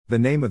The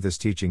name of this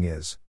teaching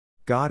is,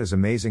 God is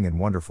Amazing and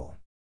Wonderful.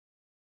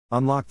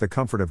 Unlock the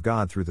comfort of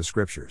God through the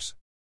Scriptures.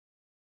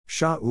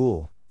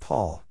 Shaul,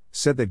 Paul,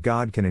 said that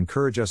God can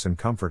encourage us and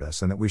comfort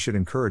us and that we should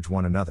encourage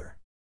one another.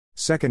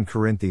 2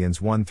 Corinthians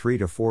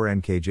 1:3-4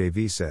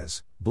 NKJV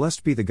says,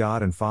 Blessed be the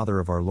God and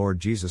Father of our Lord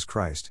Jesus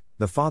Christ,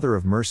 the Father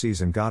of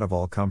mercies and God of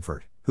all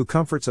comfort, who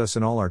comforts us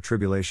in all our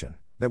tribulation,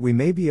 that we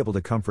may be able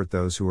to comfort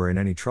those who are in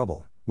any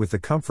trouble, with the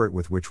comfort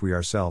with which we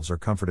ourselves are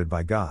comforted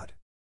by God.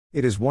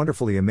 It is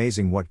wonderfully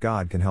amazing what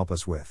God can help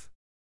us with.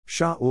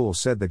 Shaul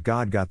said that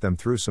God got them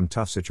through some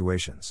tough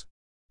situations.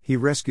 He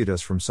rescued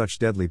us from such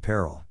deadly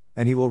peril,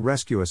 and He will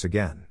rescue us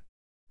again.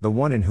 The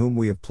one in whom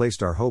we have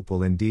placed our hope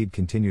will indeed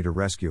continue to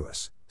rescue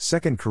us.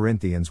 2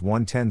 Corinthians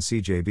 1:10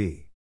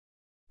 CJB.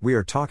 We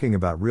are talking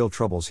about real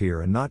troubles here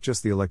and not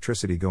just the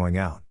electricity going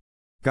out.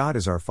 God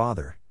is our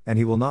Father, and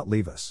He will not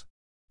leave us.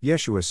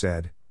 Yeshua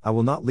said, I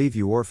will not leave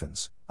you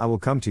orphans, I will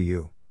come to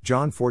you.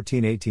 John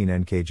 14:18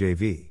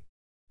 NKJV.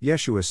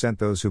 Yeshua sent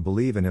those who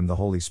believe in Him the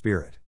Holy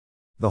Spirit.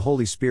 The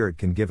Holy Spirit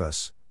can give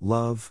us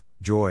love,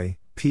 joy,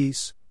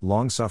 peace,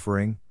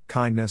 long-suffering,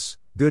 kindness,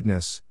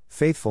 goodness,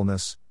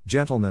 faithfulness,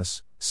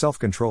 gentleness,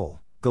 self-control.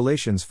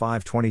 Galatians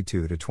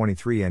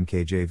 5:22-23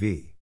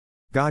 NKJV.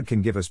 God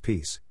can give us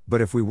peace,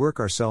 but if we work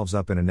ourselves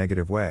up in a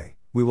negative way,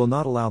 we will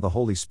not allow the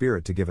Holy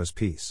Spirit to give us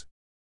peace.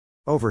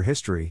 Over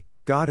history,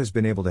 God has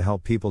been able to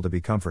help people to be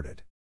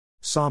comforted.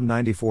 Psalm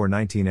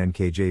 94:19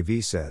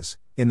 NKJV says,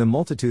 In the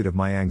multitude of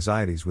my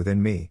anxieties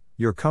within me,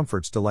 your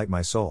comforts delight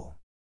my soul.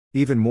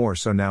 Even more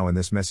so now in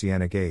this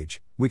messianic age,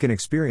 we can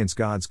experience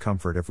God's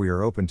comfort if we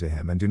are open to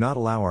Him and do not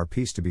allow our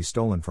peace to be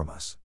stolen from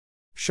us.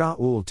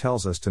 Shaul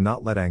tells us to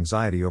not let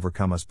anxiety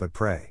overcome us but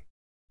pray.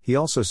 He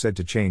also said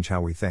to change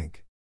how we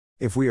think.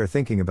 If we are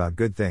thinking about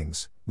good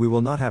things, we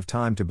will not have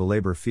time to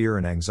belabor fear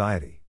and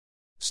anxiety.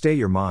 Stay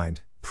your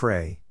mind,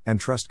 pray, and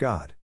trust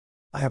God.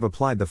 I have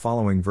applied the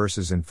following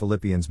verses in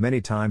Philippians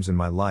many times in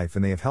my life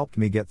and they have helped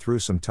me get through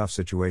some tough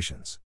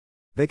situations.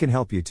 They can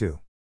help you too.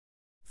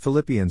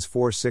 Philippians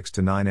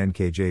 4:6-9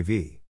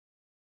 NKJV.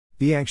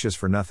 Be anxious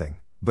for nothing,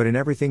 but in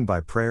everything by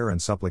prayer and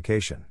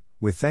supplication,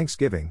 with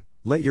thanksgiving,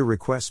 let your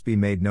requests be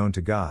made known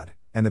to God,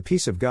 and the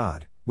peace of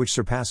God, which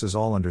surpasses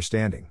all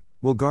understanding,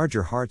 will guard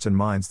your hearts and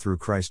minds through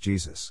Christ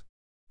Jesus.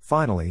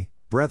 Finally,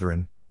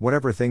 brethren,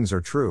 whatever things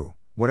are true,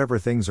 whatever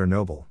things are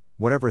noble,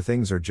 whatever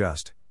things are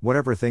just,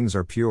 whatever things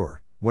are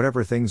pure,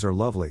 whatever things are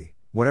lovely,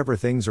 whatever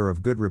things are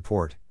of good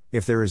report,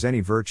 if there is any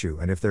virtue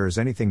and if there is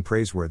anything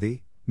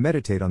praiseworthy,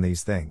 meditate on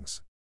these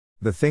things.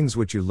 The things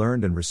which you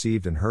learned and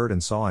received and heard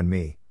and saw in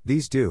me,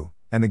 these do,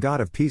 and the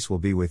God of peace will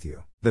be with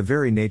you. The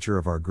very nature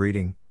of our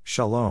greeting,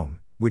 Shalom,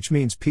 which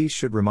means peace,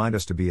 should remind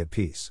us to be at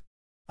peace.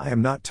 I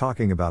am not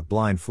talking about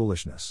blind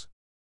foolishness.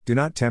 Do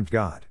not tempt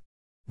God.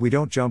 We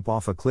don't jump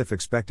off a cliff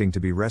expecting to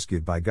be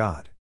rescued by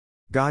God.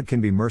 God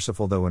can be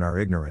merciful though in our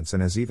ignorance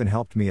and has even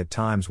helped me at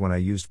times when I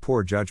used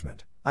poor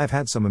judgment. I have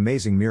had some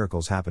amazing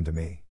miracles happen to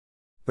me.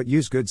 But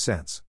use good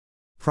sense.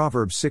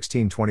 Proverbs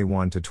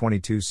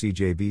 16:21-22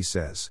 CJB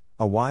says,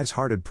 A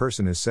wise-hearted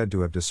person is said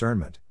to have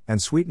discernment,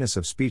 and sweetness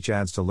of speech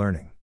adds to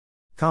learning.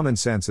 Common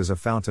sense is a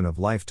fountain of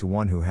life to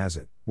one who has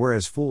it,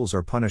 whereas fools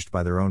are punished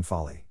by their own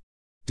folly.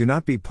 Do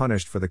not be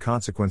punished for the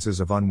consequences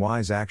of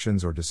unwise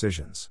actions or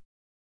decisions.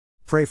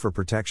 Pray for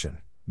protection.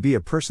 Be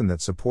a person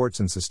that supports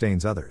and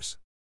sustains others.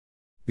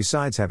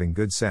 Besides having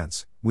good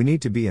sense, we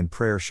need to be in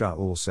prayer,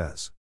 Shaul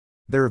says.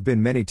 There have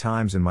been many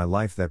times in my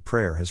life that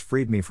prayer has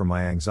freed me from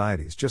my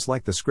anxieties, just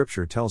like the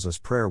scripture tells us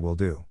prayer will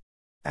do.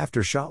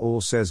 After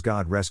Shaul says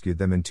God rescued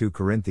them in 2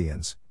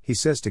 Corinthians, he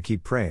says to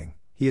keep praying.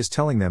 He is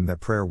telling them that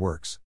prayer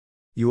works.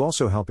 You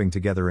also helping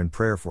together in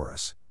prayer for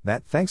us,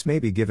 that thanks may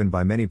be given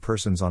by many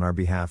persons on our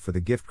behalf for the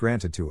gift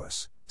granted to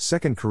us.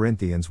 2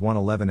 Corinthians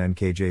 1:11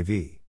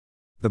 NKJV.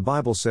 The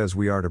Bible says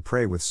we are to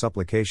pray with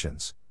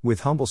supplications,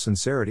 with humble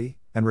sincerity,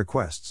 and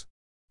requests.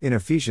 In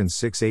Ephesians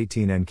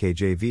 6:18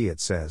 NKJV it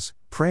says,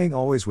 praying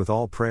always with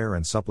all prayer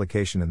and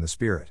supplication in the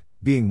Spirit,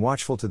 being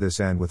watchful to this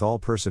end with all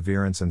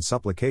perseverance and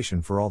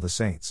supplication for all the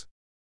saints.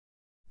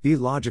 Be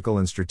logical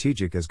and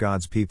strategic as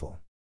God's people.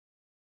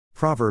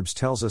 Proverbs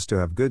tells us to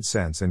have good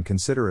sense and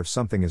consider if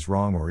something is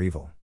wrong or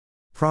evil.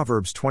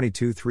 Proverbs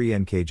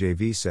 22:3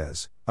 NKJV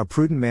says, A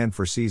prudent man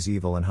foresees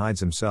evil and hides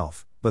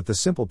himself, but the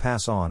simple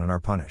pass on and are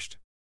punished.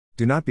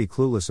 Do not be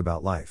clueless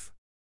about life.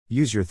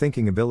 Use your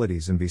thinking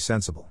abilities and be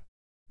sensible.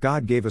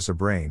 God gave us a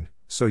brain,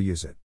 so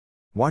use it.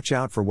 Watch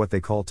out for what they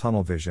call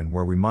tunnel vision,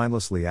 where we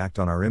mindlessly act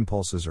on our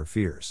impulses or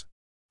fears.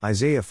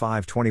 Isaiah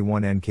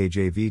 5:21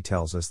 NKJV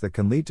tells us that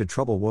can lead to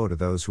trouble. Woe to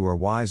those who are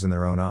wise in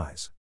their own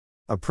eyes.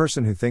 A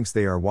person who thinks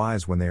they are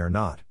wise when they are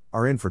not,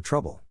 are in for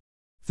trouble.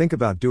 Think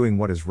about doing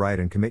what is right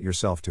and commit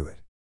yourself to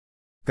it.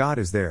 God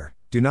is there,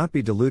 do not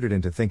be deluded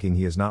into thinking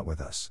He is not with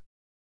us.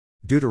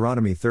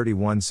 Deuteronomy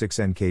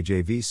 31:6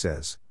 NKJV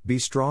says, Be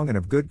strong and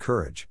of good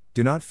courage,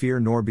 do not fear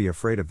nor be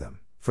afraid of them,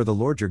 for the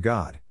Lord your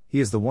God,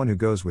 He is the one who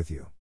goes with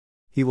you.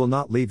 He will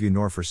not leave you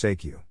nor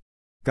forsake you.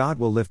 God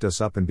will lift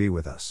us up and be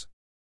with us.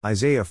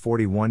 Isaiah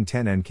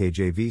 41:10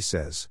 NKJV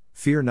says,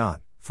 Fear not,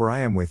 for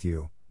I am with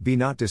you, be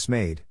not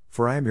dismayed,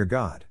 for I am your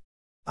God.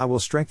 I will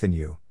strengthen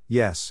you,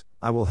 yes,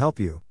 I will help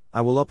you,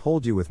 I will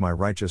uphold you with my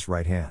righteous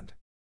right hand.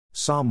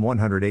 Psalm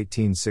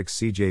 118:6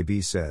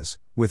 CJB says,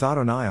 with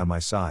Adonai on my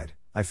side,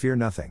 I fear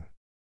nothing.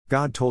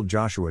 God told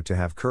Joshua to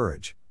have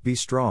courage, be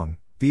strong,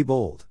 be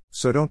bold,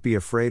 so don't be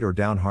afraid or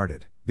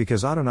downhearted,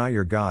 because Adonai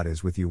your God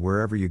is with you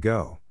wherever you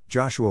go.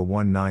 Joshua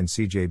 1:9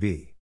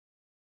 CJB.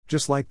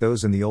 Just like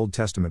those in the Old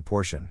Testament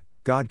portion,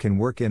 God can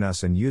work in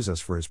us and use us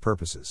for His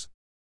purposes.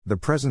 The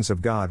presence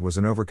of God was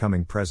an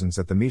overcoming presence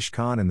at the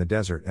Mishkan in the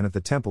desert and at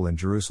the temple in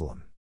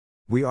Jerusalem.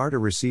 We are to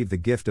receive the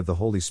gift of the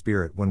Holy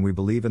Spirit when we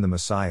believe in the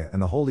Messiah,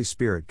 and the Holy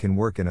Spirit can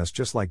work in us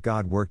just like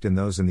God worked in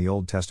those in the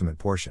Old Testament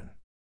portion.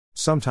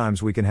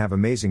 Sometimes we can have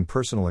amazing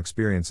personal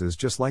experiences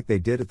just like they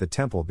did at the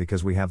temple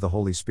because we have the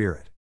Holy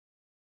Spirit.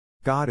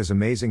 God is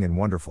amazing and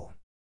wonderful.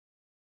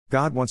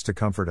 God wants to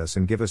comfort us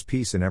and give us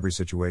peace in every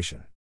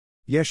situation.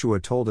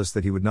 Yeshua told us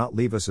that He would not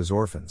leave us as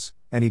orphans,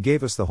 and He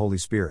gave us the Holy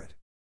Spirit.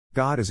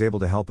 God is able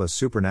to help us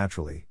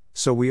supernaturally,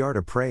 so we are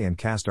to pray and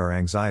cast our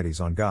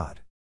anxieties on God.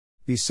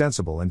 Be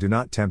sensible and do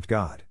not tempt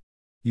God.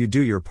 You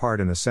do your part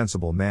in a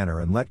sensible manner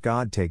and let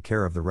God take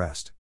care of the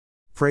rest.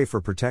 Pray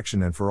for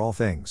protection and for all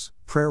things,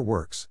 prayer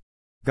works.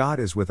 God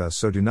is with us,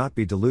 so do not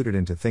be deluded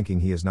into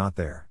thinking He is not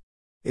there.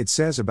 It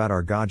says about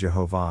our God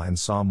Yeshua in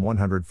Psalm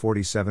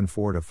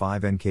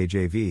 147:4-5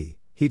 NKJV,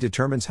 He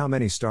determines how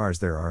many stars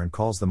there are and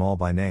calls them all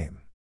by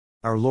name.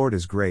 Our Lord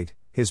is great,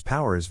 His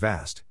power is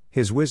vast,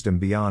 His wisdom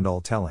beyond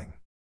all telling.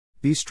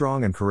 Be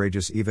strong and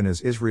courageous even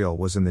as Israel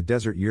was in the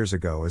desert years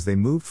ago as they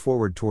moved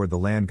forward toward the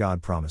land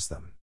God promised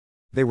them.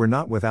 They were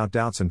not without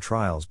doubts and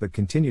trials but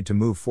continued to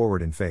move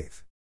forward in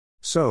faith.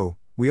 So,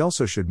 we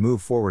also should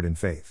move forward in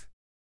faith.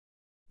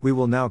 We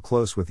will now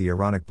close with the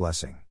Aaronic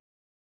blessing.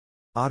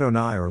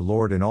 Adonai or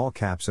Lord in all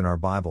caps in our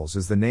Bibles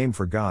is the name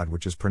for God,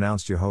 which is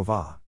pronounced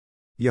Yeshua.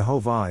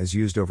 Yeshua is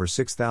used over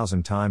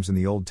 6,000 times in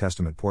the Old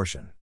Testament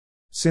portion.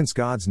 Since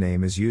God's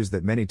name is used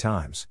that many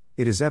times,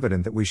 it is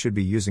evident that we should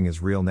be using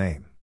His real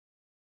name.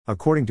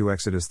 According to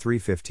Exodus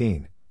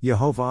 3:15,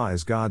 Yeshua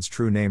is God's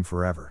true name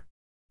forever.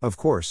 Of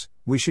course,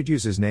 we should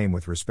use His name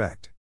with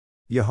respect.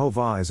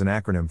 Yeshua is an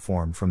acronym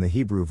formed from the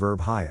Hebrew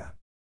verb haya.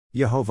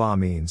 Yeshua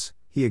means,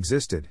 He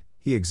existed,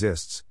 He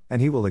exists,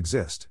 and He will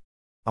exist.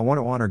 I want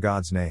to honor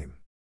God's name.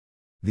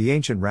 The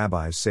ancient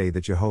rabbis say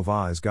that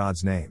Yeshua is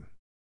God's name.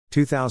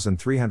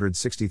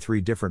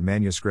 2,363 different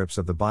manuscripts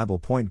of the Bible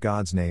point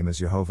God's name as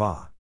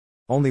Yeshua.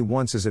 Only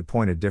once is it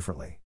pointed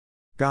differently.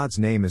 God's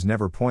name is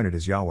never pointed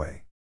as Yahweh.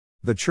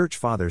 The Church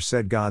Fathers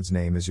said God's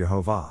name is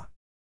Yeshua.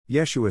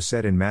 Yeshua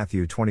said in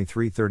Matthew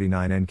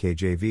 23:39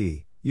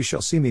 NKJV, You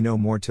shall see me no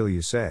more till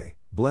you say,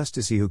 Blessed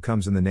is he who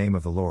comes in the name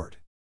of the Lord.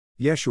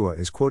 Yeshua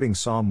is quoting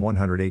Psalm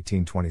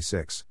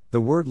 118:26.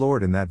 The word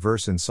Lord in that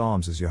verse in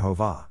Psalms is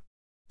Yeshua.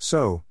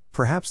 So,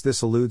 perhaps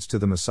this alludes to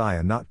the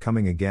Messiah not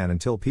coming again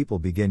until people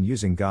begin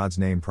using God's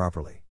name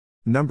properly.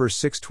 Numbers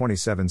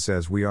 6:27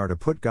 says we are to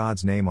put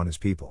God's name on His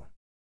people.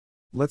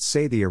 Let's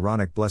say the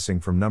Aaronic blessing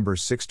from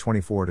Numbers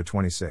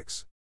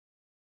 6:24-26.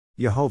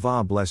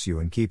 Yehovah bless you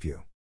and keep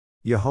you.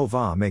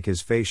 Yehovah make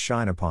His face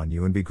shine upon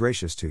you and be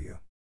gracious to you.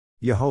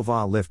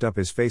 Yehovah lift up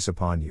His face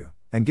upon you,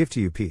 and give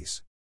to you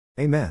peace.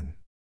 Amen.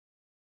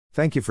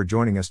 Thank you for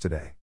joining us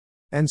today.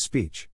 End speech.